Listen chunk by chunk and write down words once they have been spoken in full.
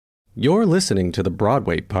You're listening to the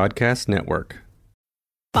Broadway Podcast Network.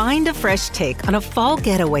 Find a fresh take on a fall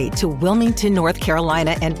getaway to Wilmington, North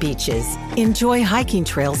Carolina and beaches. Enjoy hiking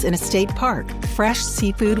trails in a state park, fresh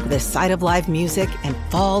seafood with a side of live music, and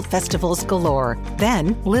fall festivals galore.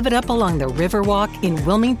 Then live it up along the Riverwalk in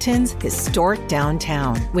Wilmington's historic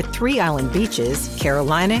downtown. With 3 island beaches,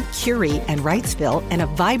 Carolina, Curie, and Wrightsville, and a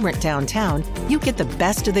vibrant downtown, you get the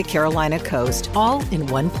best of the Carolina coast all in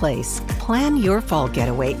one place. Plan your fall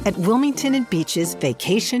getaway at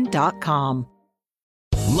WilmingtonandBeachesVacation.com.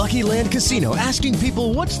 Lucky Land Casino, asking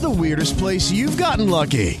people, what's the weirdest place you've gotten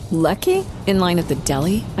lucky? Lucky? In line at the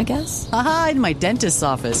deli, I guess? Aha, in my dentist's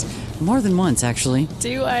office. More than once, actually.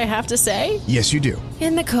 Do I have to say? Yes, you do.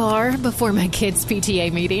 In the car before my kids'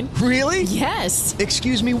 PTA meeting. Really? Yes.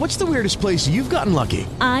 Excuse me, what's the weirdest place you've gotten lucky?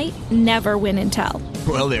 I never win and tell.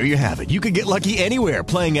 Well, there you have it. You can get lucky anywhere,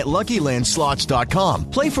 playing at LuckyLandSlots.com.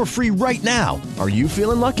 Play for free right now. Are you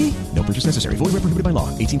feeling lucky? No purchase necessary. Void where prohibited by law.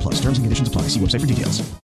 18+. Terms and conditions apply. See website for details.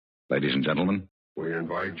 Ladies and gentlemen, we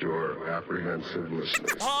invite your apprehensive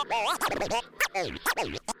listeners.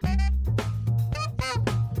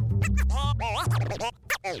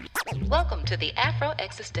 Welcome to the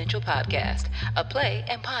Afro-Existential Podcast, a play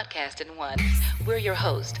and podcast in one. We're your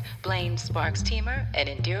hosts, Blaine Sparks-Teamer and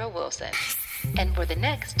Indira Wilson. And for the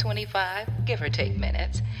next 25, give or take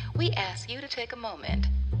minutes, we ask you to take a moment,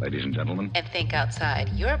 ladies and gentlemen, and think outside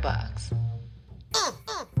your box.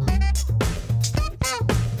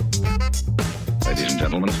 Ladies and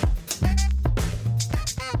gentlemen.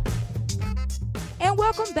 And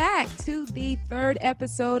welcome back to the 3rd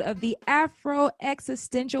episode of the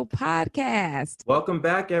Afro-Existential Podcast. Welcome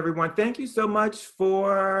back, everyone. Thank you so much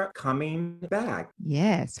for coming back.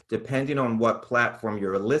 Yes. Depending on what platform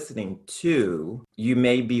you're listening to, you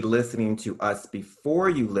may be listening to us before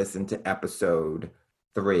you listen to episode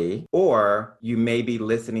 3, or you may be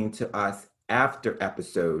listening to us after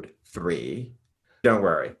episode 3. Don't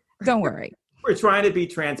worry. Don't worry. We're trying to be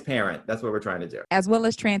transparent. That's what we're trying to do. As well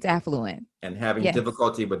as trans-affluent. And having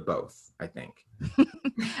difficulty with both, I think.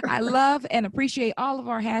 I love and appreciate all of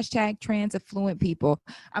our hashtag trans-affluent people.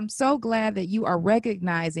 I'm so glad that you are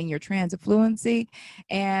recognizing your trans-affluency.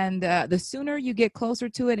 And the sooner you get closer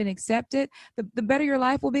to it and accept it, the better your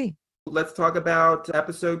life will be. Let's talk about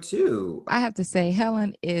episode 2. I have to say,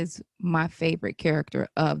 Helen is my favorite character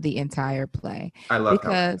of the entire play. I love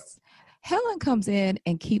because Helen comes in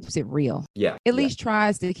and keeps it real. Yeah. At least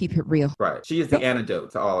tries to keep it real. Right. She is the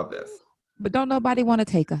antidote to all of this. But don't nobody want to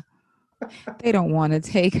take her. They don't want to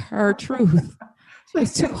take her truth.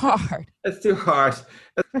 It's too hard. It's too hard.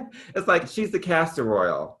 It's like she's the castor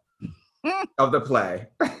oil of the play.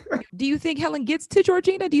 Do you think Helen gets to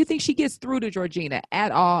Georgina? Do you think she gets through to Georgina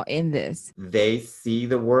at all in this? They see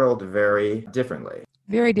the world very differently.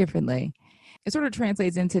 Very differently. It sort of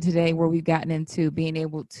translates into today where we've gotten into being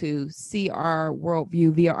able to see our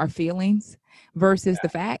worldview via our feelings versus the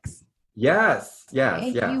facts. Yes.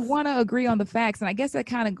 And you want to agree on the facts. And I guess that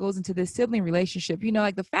kind of goes into this sibling relationship. You know,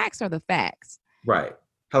 like the facts are the facts. Right.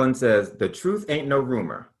 Helen says, the truth ain't no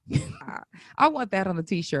rumor. I want that on a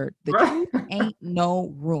t-shirt. The truth ain't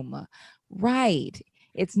no rumor. Right.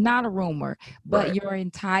 It's not a rumor, but your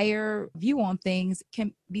entire view on things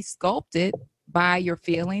can be sculpted by your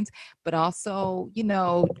feelings, but also, you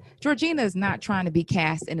know, Georgina is not trying to be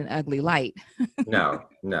cast in an ugly light. No,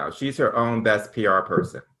 she's her own best PR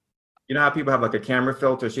person. You know how people have like a camera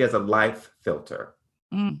filter? She has a life filter.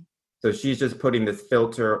 So she's just putting this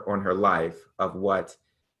filter on her life of what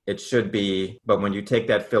it should be. But when you take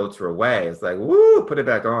that filter away, it's like, woo, put it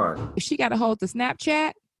back on. If she got a hold to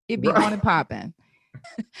Snapchat, it'd be on and popping.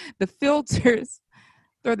 The filters,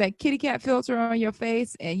 throw that kitty cat filter on your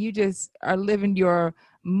face and you just are living your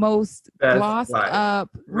most glossed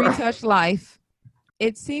up, retouched life.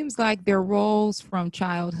 It seems like their roles from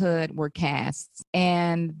childhood were cast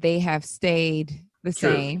and they have stayed the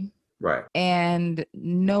same. Right. And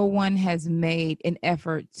no one has made an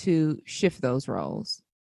effort to shift those roles.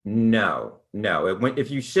 No.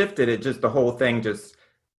 If you shifted it, just the whole thing just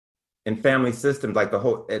in family systems, like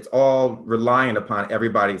it's all relying upon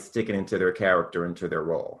everybody sticking into their character, into their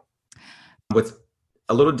role. What's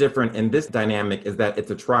a little different in this dynamic is that it's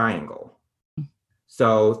a triangle.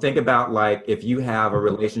 So think about like if you have a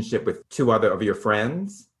relationship with 2 other of your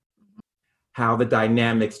friends, how the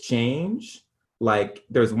dynamics change. Like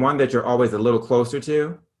there's one that you're always a little closer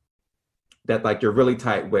to, that like you're really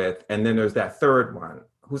tight with. And then there's that third one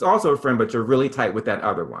who's also a friend, but you're really tight with that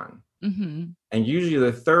other one. Mm-hmm. And usually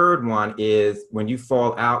the third one is when you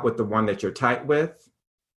fall out with the one that you're tight with,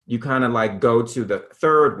 you kind of like go to the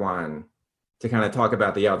third one to kind of talk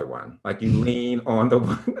about the other one. Like you lean on the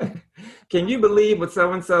one. Can you believe what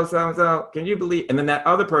so-and-so, so-and-so? Can you believe? And then that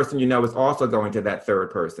other person, you know, is also going to that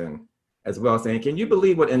third person as well, saying, can you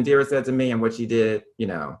believe what Indira said to me and what she did? You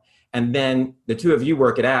know, and then the two of you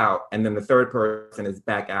work it out. And then the third person is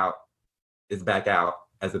back out as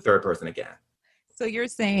the third person again. So you're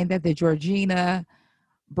saying that the Georgina,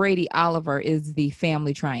 Brady, Oliver is the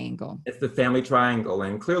family triangle. It's the family triangle.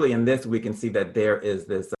 And clearly in this, we can see that there is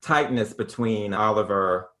this tightness between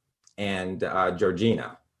Oliver and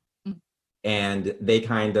Georgina. Mm-hmm. And they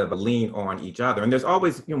kind of lean on each other. And there's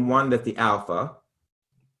always one that's the alpha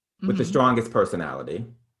with the strongest personality.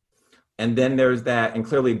 And then there's that, and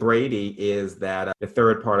clearly Brady is that the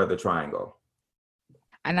third part of the triangle.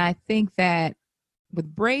 And I think that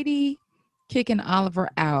with Brady kicking Oliver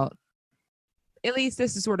out, at least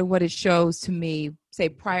this is sort of what it shows to me, say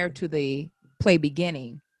prior to the play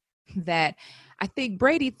beginning, that I think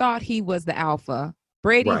Brady thought he was the alpha.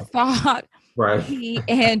 Brady thought he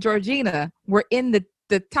and Georgina were in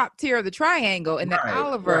the top tier of the triangle, and that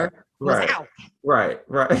Oliver was out. Right.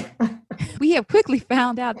 We have quickly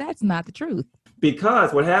found out that's not the truth.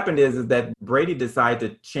 Because what happened is that Brady decided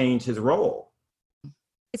to change his role.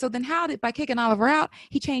 So then by kicking Oliver out,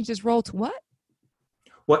 he changed his role to what?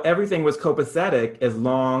 Well, everything was copacetic as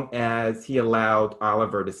long as he allowed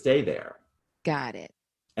Oliver to stay there. Got it.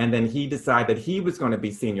 And then he decided he was going to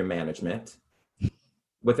be senior management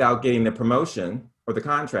without getting the promotion or the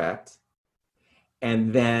contract.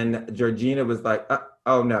 And then Georgina was like,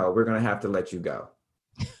 oh no, we're going to have to let you go.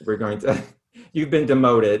 You've been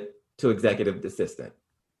demoted to executive assistant.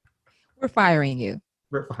 We're firing you.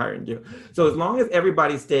 So as long as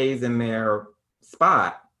everybody stays in their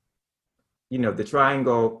spot, the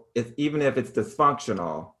triangle is, even if it's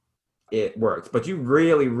dysfunctional, it works. But you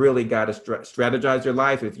really, really got to strategize your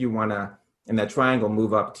life if you want to, in that triangle,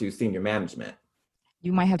 move up to senior management.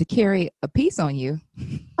 You might have to carry a piece on you,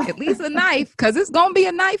 at least a knife, because it's going to be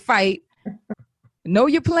a knife fight. Know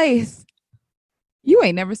your place. You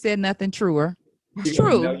ain't never said nothing truer. It's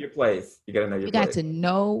true. You got to know your place. You got to know your place. You got to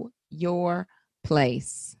know your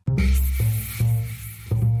place.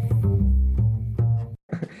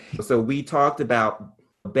 So we talked about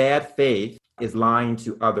bad faith is lying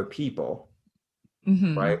to other people,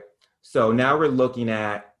 right? So now we're looking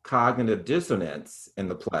at cognitive dissonance in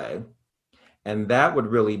the play, and that would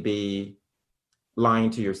really be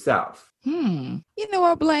lying to yourself. You know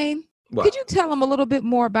what, Blaine? What? Could you tell them a little bit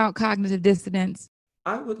more about cognitive dissonance?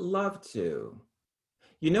 I would love to.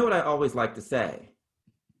 You know what I always like to say?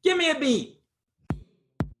 Give me a beat.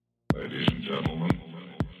 Ladies and gentlemen.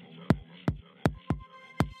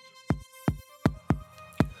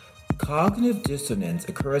 Cognitive dissonance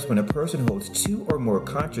occurs when a person holds two or more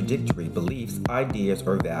contradictory beliefs, ideas,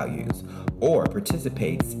 or values, or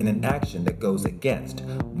participates in an action that goes against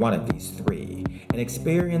one of these three, and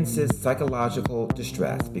experiences psychological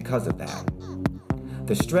distress because of that.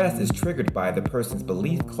 The stress is triggered by the person's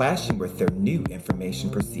belief clashing with their new information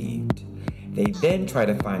perceived. They then try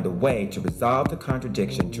to find a way to resolve the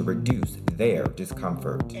contradiction to reduce their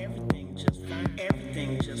discomfort. Everything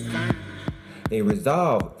just fine. They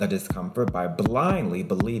resolve the discomfort by blindly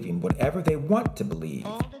believing whatever they want to believe.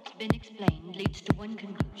 All that's been explained leads to one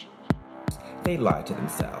conclusion. They lie to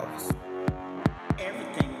themselves.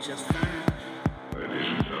 Everything just fine. Ladies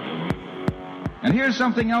and gentlemen. And here's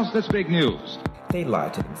something else that's big news. They lie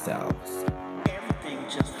to themselves. Everything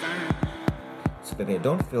just fine. So that they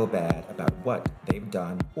don't feel bad about what they've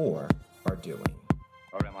done or are doing.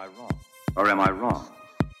 Or am I wrong?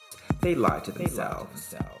 They lie to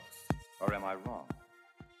themselves. Or am I wrong?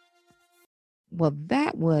 Well,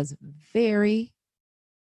 that was very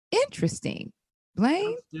interesting,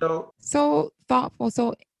 Blaine. So thoughtful,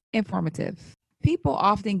 so informative. People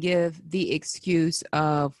often give the excuse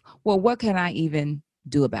of, well, what can I even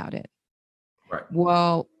do about it? Right.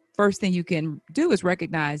 Well, first thing you can do is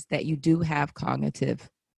recognize that you do have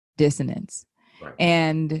cognitive dissonance, right,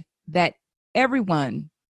 and that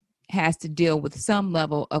everyone has to deal with some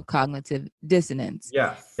level of cognitive dissonance.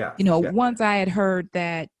 Yes. Once I had heard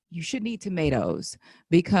that you shouldn't eat tomatoes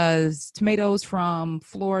because tomatoes from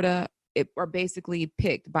Florida are basically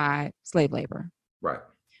picked by slave labor. Right.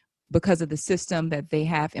 Because of the system that they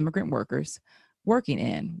have immigrant workers working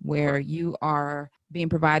in, where you are being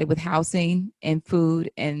provided with housing and food,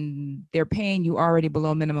 and they're paying you already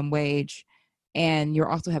below minimum wage, and you're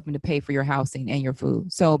also having to pay for your housing and your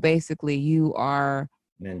food. So basically you are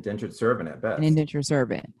an indentured servant at best. An indentured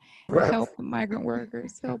servant. Right. Help the migrant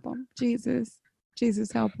workers. Help them. Jesus,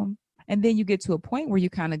 help them. And then you get to a point where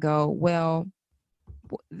you kind of go, well,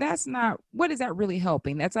 that's not, what is that really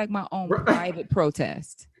helping? That's like my own private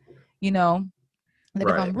protest. That if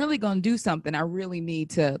I'm really going to do something, I really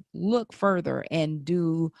need to look further and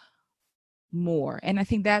do more. And I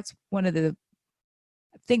think that's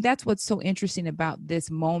what's so interesting about this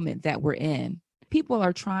moment that we're in. People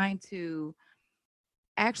are trying to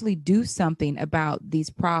actually do something about these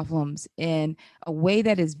problems in a way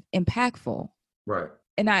that is impactful. Right.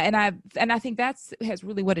 And I think has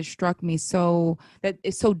really what has struck me that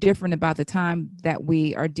is so different about the time that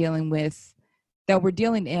we're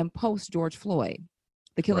dealing in post George Floyd,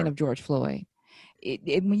 the killing of George Floyd.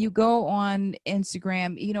 When you go on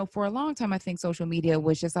Instagram, for a long time, I think social media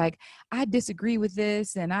was just like, I disagree with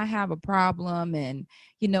this and I have a problem. And,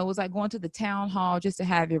 it was like going to the town hall just to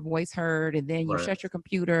have your voice heard. And then you shut your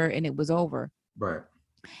computer and it was over. Right.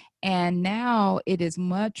 And now it is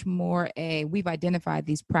much more we've identified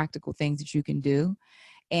these practical things that you can do.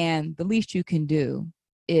 And the least you can do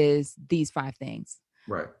is these 5 things.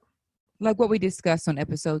 Right. Like what we discussed on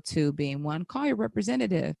episode 2 being 1, call your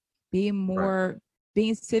representative. Being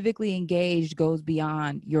civically engaged goes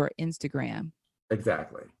beyond your Instagram.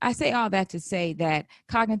 Exactly. I say all that to say that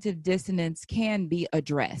cognitive dissonance can be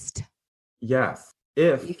addressed. Yes.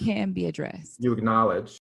 If it can be addressed. You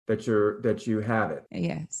acknowledge that you have it.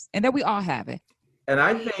 Yes. And that we all have it. And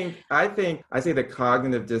I say that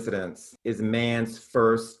cognitive dissonance is man's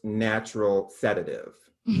first natural sedative.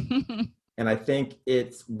 And I think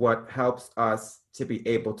it's what helps us to be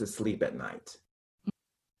able to sleep at night.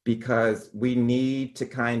 Because we need to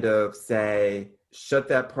kind of shut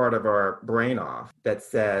that part of our brain off that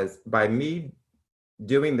says, by me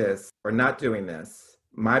doing this or not doing this,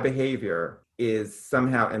 my behavior is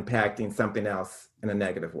somehow impacting something else in a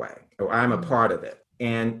negative way, or I'm a part of it.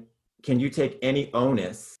 And can you take any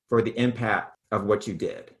onus for the impact of what you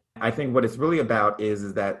did? I think what it's really about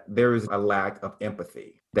is that there is a lack of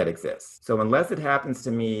empathy that exists. So unless it happens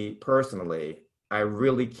to me personally, I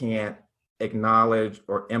really can't acknowledge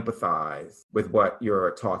or empathize with what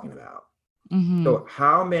you're talking about. Mm-hmm. So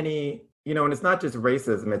how many, and it's not just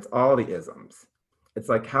racism, it's all the isms. It's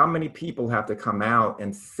like how many people have to come out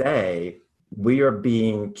and say, we are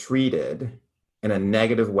being treated in a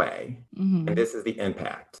negative way, and this is the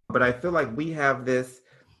impact. But I feel like we've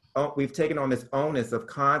taken on this onus of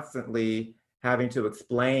constantly having to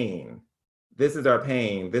explain, this is our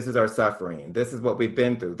pain, this is our suffering, this is what we've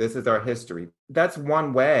been through, this is our history. That's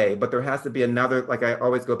one way, but there has to be another, like I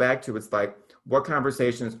always go back to, it's like, what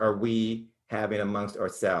conversations are we having amongst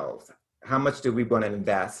ourselves? How much do we want to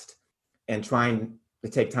invest in trying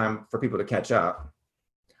to take time for people to catch up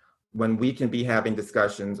when we can be having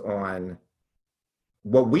discussions on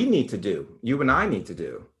what we need to do, you and I need to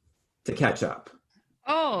do to catch up?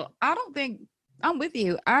 Oh, I don't think I'm with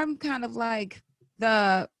you. I'm kind of like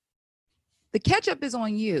the catch up is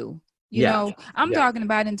on you. I'm talking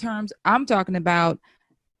about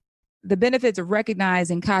the benefits of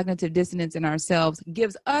recognizing cognitive dissonance in ourselves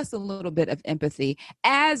gives us a little bit of empathy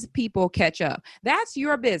as people catch up. That's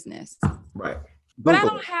your business. Right. But I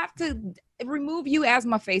don't have to remove you as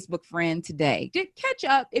my Facebook friend today. Just catch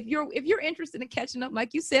up. If you're interested in catching up,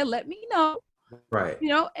 like you said, let me know. Right.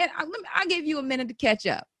 And I'll give you a minute to catch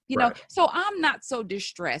up. So I'm not so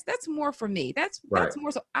distressed. That's more for me. That's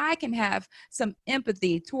more so I can have some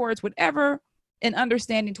empathy towards whatever and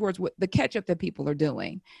understanding towards what the catch up that people are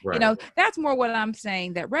doing. Right. That's more what I'm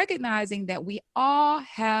saying, that recognizing that we all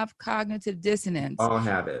have cognitive dissonance. All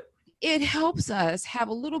have it. It helps us have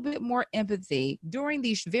a little bit more empathy during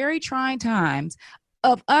these very trying times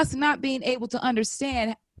of us not being able to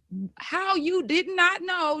understand how you did not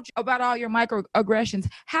know about all your microaggressions,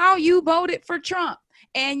 how you voted for Trump,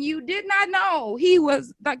 and you did not know he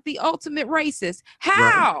was like the ultimate racist.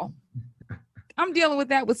 How? Right. I'm dealing with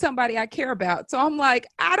that with somebody I care about. So I'm like,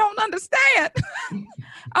 I don't understand.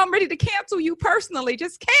 I'm ready to cancel you personally.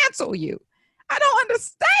 Just cancel you. I don't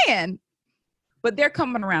understand. But they're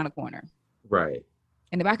coming around the corner. Right.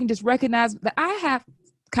 And if I can just recognize that I have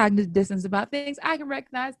cognitive dissonance about things, I can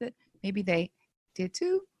recognize that maybe they did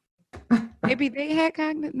too. Maybe they had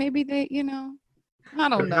cognitive, maybe they, I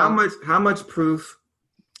don't know. How much proof?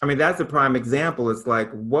 I mean, that's a prime example. It's like,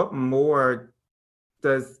 what more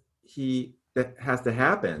that has to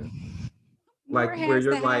happen? Like where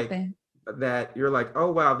you're like, that you're like,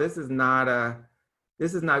 oh, wow, this is not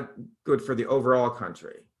good for the overall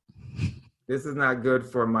country. This is not good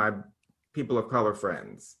for my people of color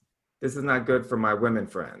friends. This is not good for my women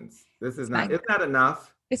friends. It's not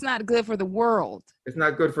enough. It's not good for the world. It's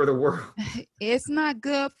not good for the world. It's not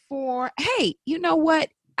good for, hey, you know what?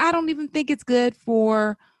 I don't even think it's good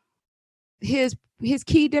for his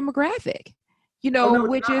key demographic,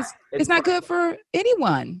 no, it's not good for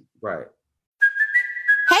anyone. Right.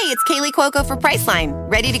 Hey Hey, it's Kaylee Cuoco for Priceline.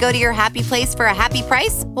 Ready to go to your happy place for a happy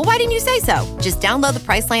price? Well, why didn't you say so? Just download the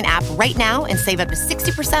Priceline app right now and save up to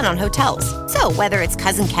 60% on hotels. So whether it's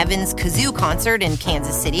Cousin Kevin's Kazoo Concert in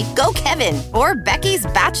Kansas City, go Kevin, or Becky's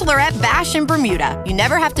Bachelorette Bash in Bermuda, you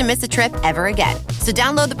never have to miss a trip ever again. So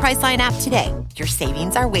download the Priceline app today. Your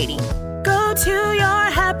savings are waiting. Go to your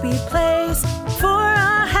happy place for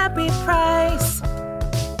a happy price.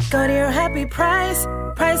 Go to your happy price,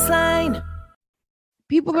 Priceline.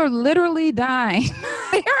 People are literally dying.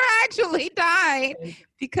 They're actually dying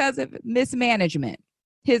because of mismanagement.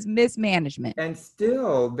 His mismanagement. And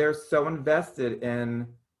still, they're so invested in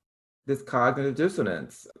this cognitive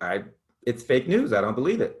dissonance. It's fake news. I don't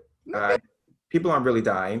believe it. People aren't really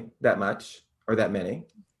dying that much or that many.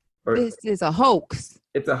 This is a hoax.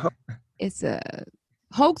 It's a hoax. It's a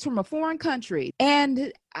hoax from a foreign country.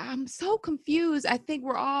 And I'm so confused. I think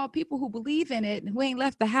we're all people who believe in it and who ain't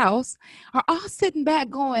left the house are all sitting back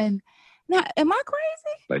going, now, am I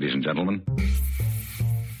crazy? Ladies and gentlemen.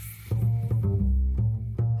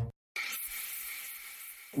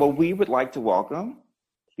 Well, we would like to welcome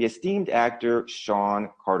the esteemed actor Sean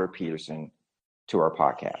Carter Peterson to our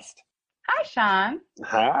podcast. Hi, Sean.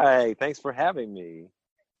 Hi, thanks for having me.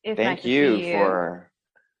 Thank you for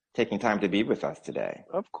taking time to be with us today.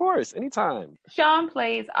 Of course, anytime. Sean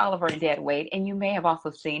plays Oliver in Deadweight, and you may have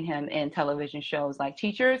also seen him in television shows like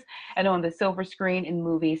Teachers and on the silver screen in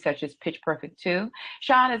movies such as Pitch Perfect 2.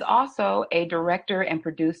 Sean is also a director and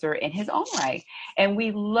producer in his own right, and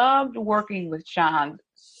we loved working with Sean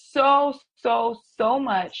so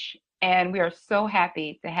much, and we are so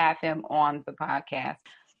happy to have him on the podcast.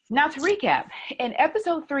 Now to recap, in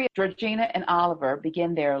episode 3, Georgina and Oliver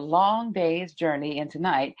begin their long day's journey into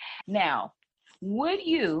night. Now, would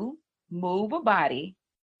you move a body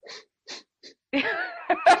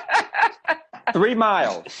 3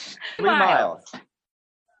 miles. 3 miles.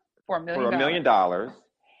 For $1 million.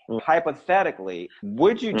 Hypothetically,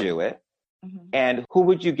 would you do it? And who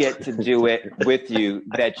would you get to do it with you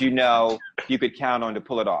that you know you could count on to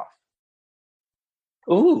pull it off?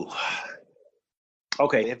 Ooh.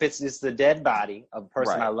 Okay, if it's the dead body of a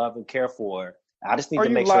person I love and care for, I just need to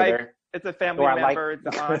make sure it's a family member, it's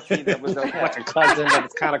an auntie that was okay. Like a cousin that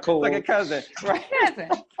was kind of cool. Like a cousin, right?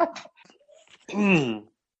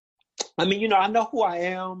 I mean, I know who I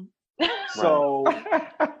am, so I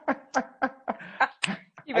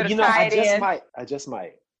just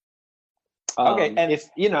might. Okay, and if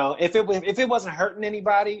it wasn't hurting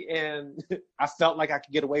anybody and I felt like I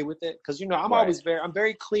could get away with it, because I'm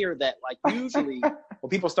very clear that usually when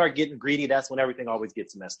people start getting greedy, that's when everything always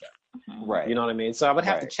gets messed up. Right. You know what I mean? So I would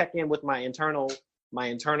have to check in with my internal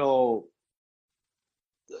magic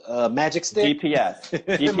stick.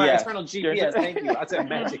 GPS. My internal GPS. Thank you. I said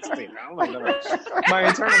magic stick. I don't know. My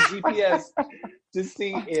internal GPS to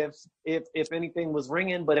see if anything was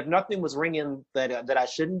ringing, but if nothing was ringing that I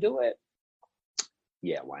shouldn't do it.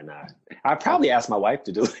 Yeah, why not? I'd probably ask my wife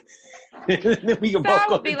to do it. Then we can both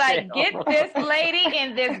go be like, get this lady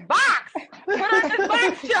in this box. Put her in this box,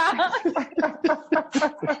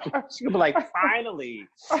 Sean. She could be like, finally.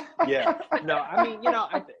 Yeah. No, I mean,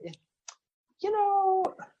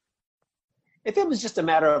 if it was just a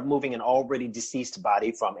matter of moving an already deceased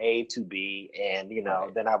body from A to B and,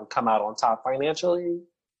 then I would come out on top financially.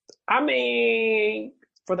 I mean,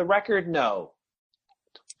 for the record, no.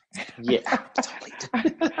 Yeah, totally.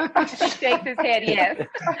 He shakes his head, yes.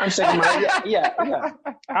 I'm shaking my yeah.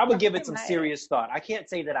 I would give it some serious thought. I can't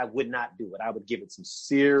say that I would not do it. I would give it some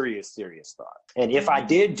serious thought. And if I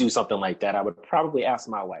did do something like that, I would probably ask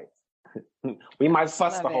my wife. We might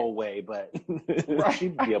fuss the whole way, but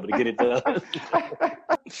she'd be able to get it done.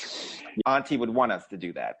 Auntie would want us to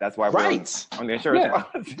do that. That's why we're on the insurance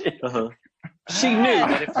policy. She knew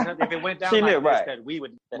that if it went down that we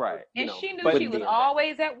would. And she knew she was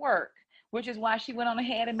always at work, which is why she went on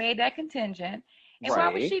ahead and made that contingent. And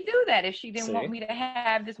why would she do that if she didn't want me to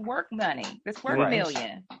have this work money, this work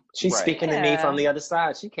million? She's speaking to me from the other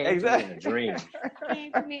side. She came to me in a dream.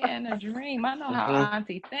 Came to me in a dream. I know how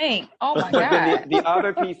Auntie think. Oh my God. The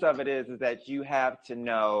other piece of it is that you have to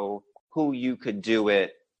know who you could do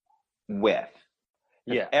it with.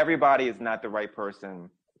 Yeah. Everybody is not the right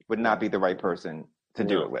person, would not be the right person to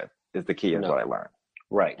do it with, is the key, is what I learned.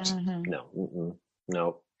 Right.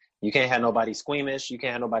 No. You can't have nobody squeamish. You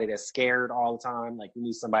can't have nobody that's scared all the time. Like, you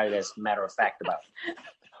need somebody that's matter of fact about it.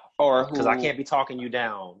 Or because I can't be talking you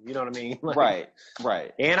down. You know what I mean? Right.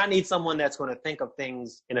 And I need someone that's going to think of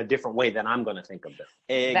things in a different way than I'm going to think of them.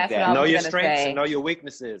 Exactly. Know your strengths and know your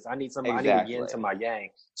weaknesses. I need somebody. I need a yin to my yang.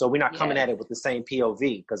 So we're not coming at it with the same POV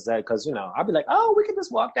because I'll be like, oh, we can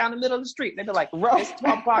just walk down the middle of the street. They'd be like, it's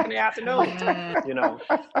 12 o'clock in the afternoon.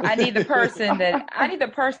 I need the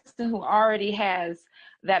person who already has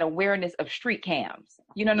that awareness of street cams.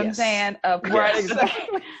 You know what I'm saying? Right,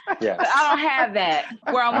 exactly. But I don't have that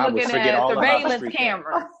where I'm looking at surveillance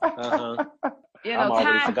cameras. I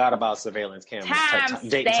already forgot about surveillance cameras.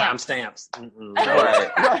 Time stamps.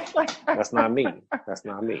 Right. That's not me.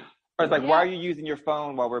 Or it's like, why are you using your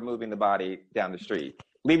phone while we're moving the body down the street?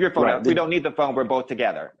 Leave your phone out. We don't need the phone. We're both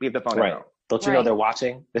together. Leave the phone at home. Don't you know they're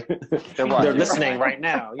watching? They're listening right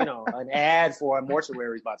now. An ad for a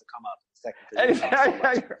mortuary is about to come up.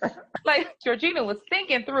 Exactly. Like Georgina was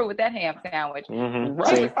thinking through with that ham sandwich. Mm-hmm.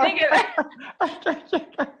 She was thinking.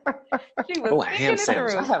 A ham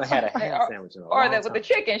sandwich. I haven't had a ham sandwich in a long time. With the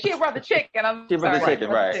chicken. She brought the chicken. She brought the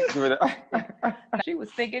chicken, right? She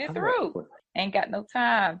was thinking it through. Ain't got no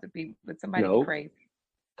time to be with somebody crazy.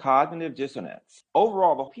 Cognitive dissonance.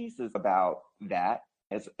 Overall, the piece is about that.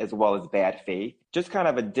 As well as bad faith, just kind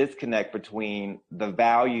of a disconnect between the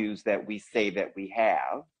values that we say that we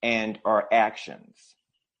have and our actions.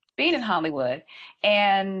 Being in Hollywood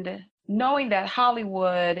and knowing that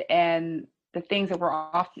Hollywood and the things that we're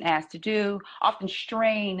often asked to do often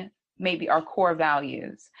strain maybe our core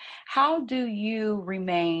values. How do you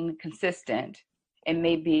remain consistent and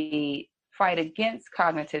maybe fight against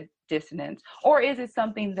cognitive dissonance? Or is it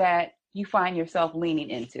something that you find yourself leaning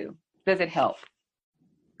into? Does it help?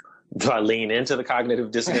 Do I lean into the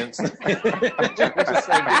cognitive dissonance? Just say,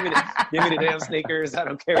 give me the damn sneakers. I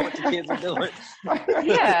don't care what the kids are doing.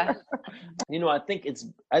 Yeah. I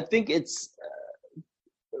think it's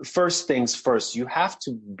first things first. You have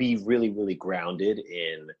to be really, really grounded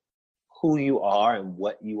in who you are and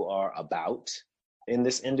what you are about in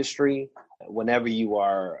this industry. Whenever you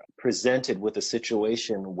are presented with a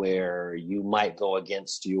situation where you might go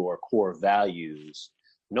against your core values,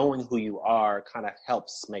 knowing who you are kind of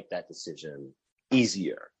helps make that decision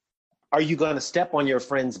easier. Are you going to step on your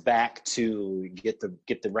friend's back to get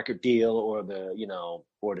the record deal or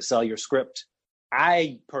or to sell your script?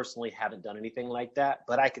 I personally haven't done anything like that,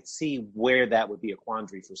 but I could see where that would be a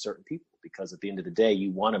quandary for certain people, because at the end of the day,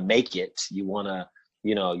 you want to make it. You want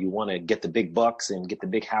to get the big bucks and get the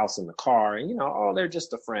big house and the car, and they're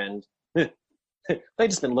just a friend. They've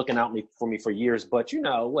just been looking out for me for years, but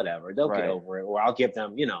whatever, they'll get over it, or I'll give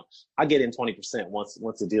them, I'll get in 20%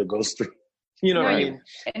 once the deal goes through. You know what I mean?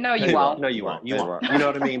 No, you won't. No, you won't. You won't. You know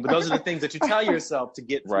what I mean? But those are the things that you tell yourself to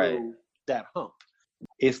get through that hump.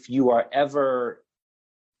 If you are ever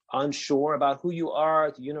unsure about who you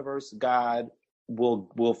are, the universe, God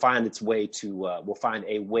will find its way to will find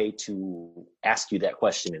a way to ask you that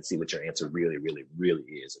question and see what your answer really, really, really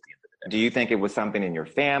is at the end. Do you think it was something in your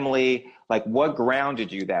family? Like, what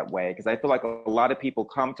grounded you that way? Because I feel like a lot of people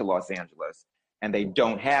come to Los Angeles and they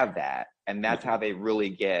don't have that. And that's how they really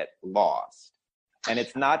get lost. And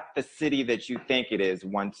it's not the city that you think it is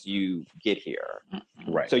once you get here.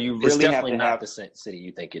 Right. So you really it's definitely have to not have the city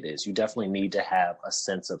you think it is. You definitely need to have a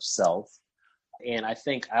sense of self. And I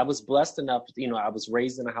think I was blessed enough, I was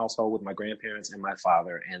raised in a household with my grandparents and my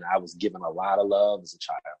father, and I was given a lot of love as a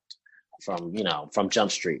child. From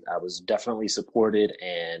Jump Street. I was definitely supported,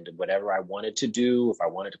 and whatever I wanted to do, if I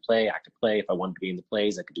wanted to play, I could play. If I wanted to be in the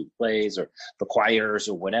plays, I could do the plays or the choirs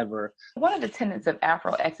or whatever. One of the tenets of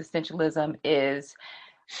Afro-Existentialism is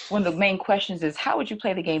one of the main questions is, how would you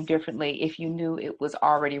play the game differently if you knew it was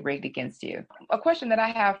already rigged against you? A question that I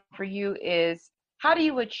have for you is, how do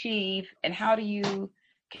you achieve and how do you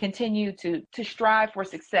continue to strive for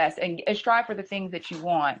success and strive for the things that you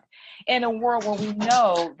want in a world where we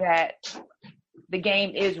know that the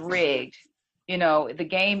game is rigged, the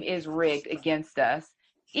game is rigged against us,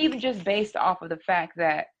 even just based off of the fact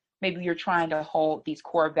that maybe you're trying to hold these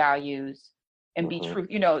core values and be true,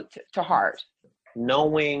 to heart.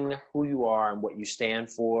 Knowing who you are and what you stand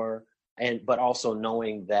for, but also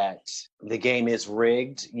knowing that the game is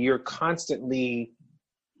rigged, you're constantly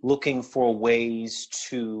looking for ways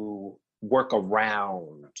to work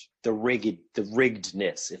around the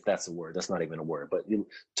riggedness, if that's a word. That's not even a word, but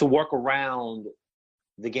to work around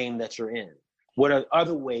the game that you're in. What are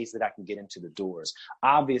other ways that I can get into the doors?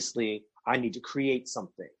 Obviously, I need to create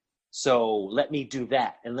something. So let me do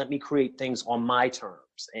that and let me create things on my terms.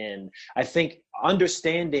 And I think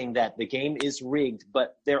understanding that the game is rigged,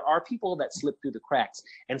 but there are people that slip through the cracks,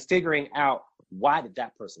 and figuring out, why did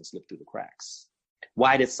that person slip through the cracks?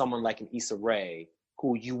 Why did someone like an Issa Rae,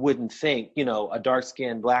 who you wouldn't think, you know, a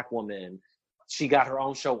dark-skinned Black woman, she got her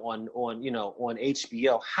own show on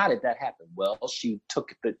HBO. How did that happen? Well, she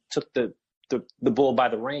took the bull by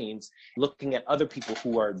the reins, looking at other people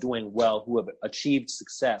who are doing well, who have achieved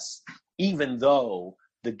success, even though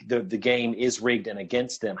the game is rigged and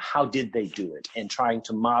against them. How did they do it? And trying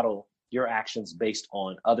to model your actions based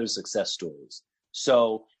on other success stories.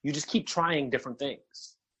 So you just keep trying different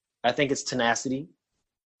things. I think it's tenacity.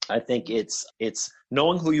 I think it's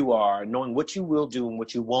knowing who you are, knowing what you will do and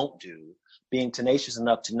what you won't do, being tenacious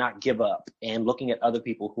enough to not give up, and looking at other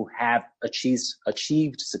people who have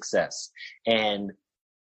achieved success and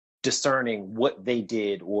discerning what they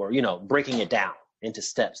did, or, you know, breaking it down into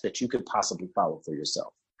steps that you could possibly follow for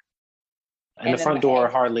yourself. And the front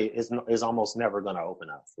door is almost never going to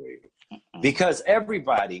open up for you. Because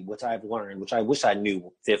everybody, which I've learned, which I wish I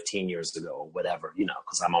knew 15 years ago or whatever, you know,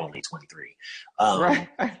 because I'm only 23. Right.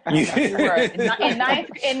 In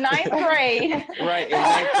ninth grade. Right, in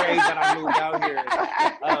ninth grade that I moved out here.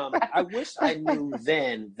 I wish I knew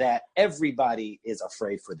then that everybody is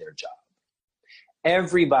afraid for their job.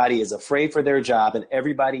 Everybody is afraid for their job, and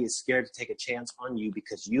everybody is scared to take a chance on you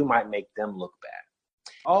because you might make them look bad.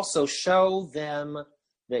 Also, show them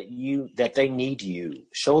that they need you.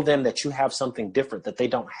 Show them that you have something different that they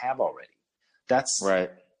don't have already. That's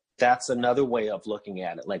right. That's another way of looking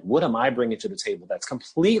at it. Like, what am I bringing to the table that's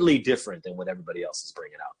completely different than what everybody else is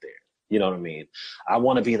bringing out there? You know what I mean? I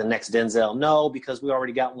want to be the next Denzel. No, because we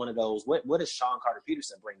already got one of those. What does Sean Carter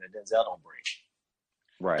Peterson bring that Denzel don't bring?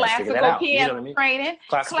 Right. Classical piano training.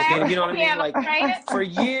 Classical piano, you know what I mean? Like, for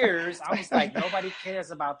years, I was like, nobody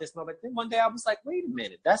cares about this. Nobody. Then one day I was like, wait a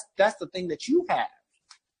minute. That's the thing that you have.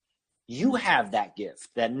 You have that gift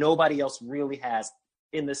that nobody else really has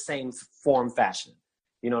in the same form fashion.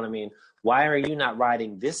 You know what I mean? Why are you not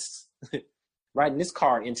riding this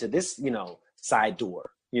car into this, you know, side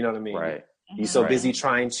door? You know what I mean? Right. You're so busy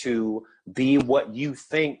trying to be what you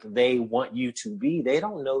think they want you to be. They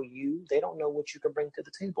don't know you. They don't know what you can bring to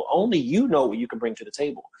the table. Only you know what you can bring to the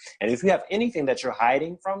table. And if you have anything that you're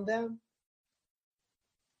hiding from them,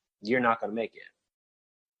 you're not going to make it.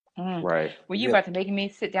 Right. Well, you about to make me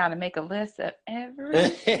sit down and make a list of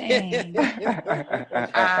everything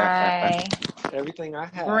everything I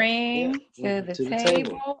have bring to the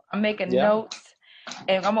table. I'm making notes,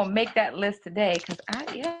 and I'm gonna make that list today because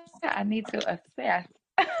I need to assess.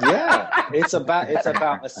 It's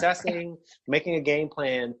about assessing, making a game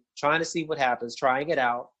plan, trying to see what happens, trying it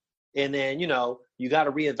out, and then, you know, you got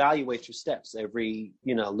to reevaluate your steps every,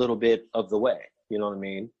 you know, little bit of the way. You know what I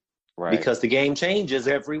mean? Right. Because the game changes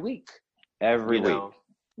every week. Every week.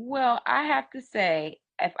 Well, I have to say,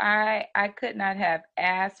 if I could not have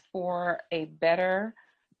asked for a better,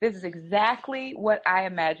 this is exactly what I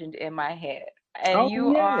imagined in my head. And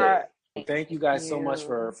you are. Thank you guys so much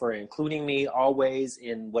for including me always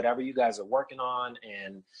in whatever you guys are working on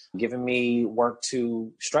and giving me work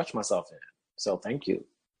to stretch myself in. So thank you.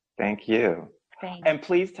 Thank you. And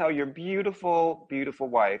please tell your beautiful, beautiful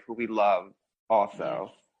wife, who we love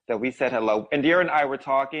also, that we said hello. And Indira and I were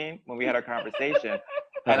talking when we had our conversation,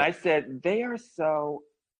 and I said, they are so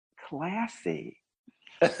classy.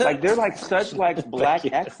 Like, they're like such like Black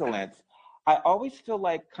excellence. I always feel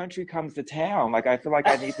like country comes to town. Like, I feel like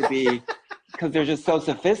I need to be, because they're just so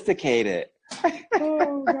sophisticated.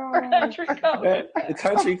 Oh, God. The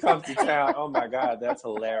country comes to town. Oh, my God. That's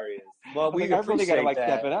hilarious. Well, we appreciate gotta, like,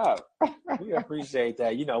 step it up. We appreciate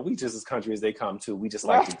that. You know, we just as country as they come, too. We just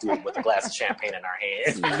like to do it with a glass of champagne in our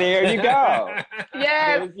hands. There you go.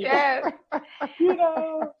 Yes. You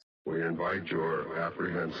know. We invite your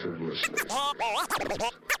apprehensive listeners.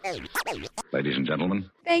 Ladies and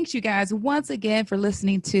gentlemen. Thanks, you guys, once again for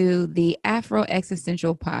listening to the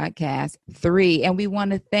Afro-Existential Podcast 3. And we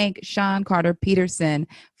want to thank Sean Carter Peterson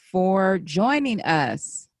for joining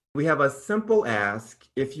us. We have a simple ask.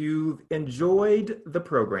 If you've enjoyed the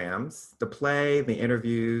programs, the play, the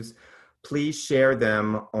interviews, please share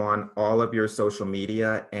them on all of your social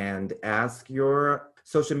media and ask your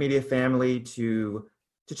social media family to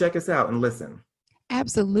check us out and listen.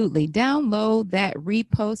 Absolutely. Download that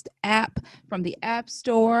repost app from the App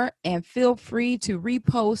Store and feel free to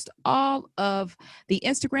repost all of the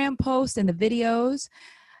Instagram posts and the videos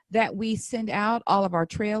that we send out, all of our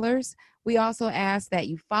trailers. We also ask that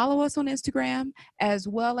you follow us on Instagram as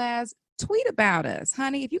well as tweet about us.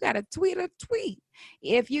 Honey, if you got a tweet.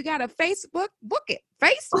 If you got a Facebook, book it.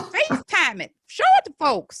 FaceTime it. Show it to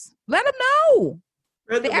folks. Let them know.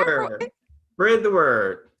 Spread the word. Spread the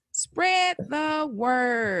word. Spread the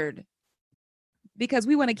word, because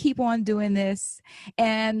we want to keep on doing this,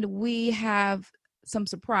 and we have some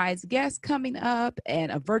surprise guests coming up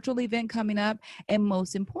and a virtual event coming up. And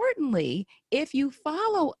most importantly, if you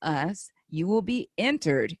follow us, you will be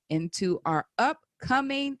entered into our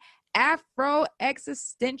upcoming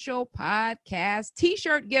Afro-Existential podcast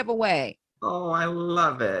t-shirt giveaway. Oh, I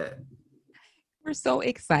love it. We're so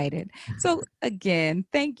excited. So again,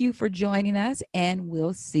 thank you for joining us, and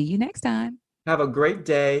we'll see you next time. Have a great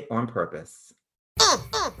day on purpose.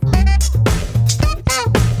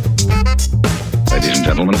 Ladies and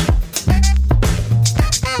gentlemen.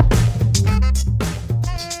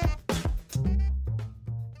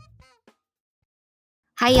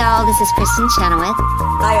 Hi, y'all. This is Kristen Chenoweth.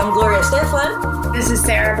 Hi, I'm Gloria Stefan. This is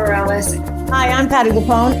Sarah Bareilles. Hi, I'm Patty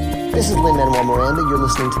LuPone. This is Lin-Manuel Miranda. You're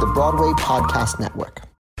listening to the Broadway Podcast Network.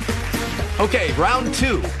 Okay, round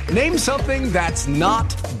two. Name something that's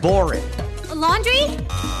not boring. A laundry?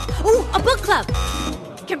 Ooh, a book club.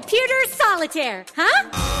 Computer solitaire, huh?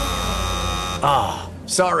 Ah, oh,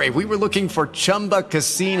 sorry. We were looking for Chumba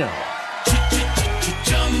Casino.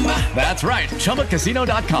 That's right.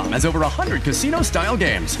 ChumbaCasino.com has over 100 casino-style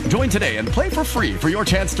games. Join today and play for free for your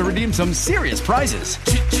chance to redeem some serious prizes.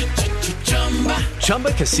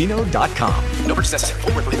 ChumbaCasino.com. No purchase necessary.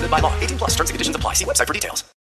 Void where prohibited by law. 18+ terms and conditions apply. See website for details.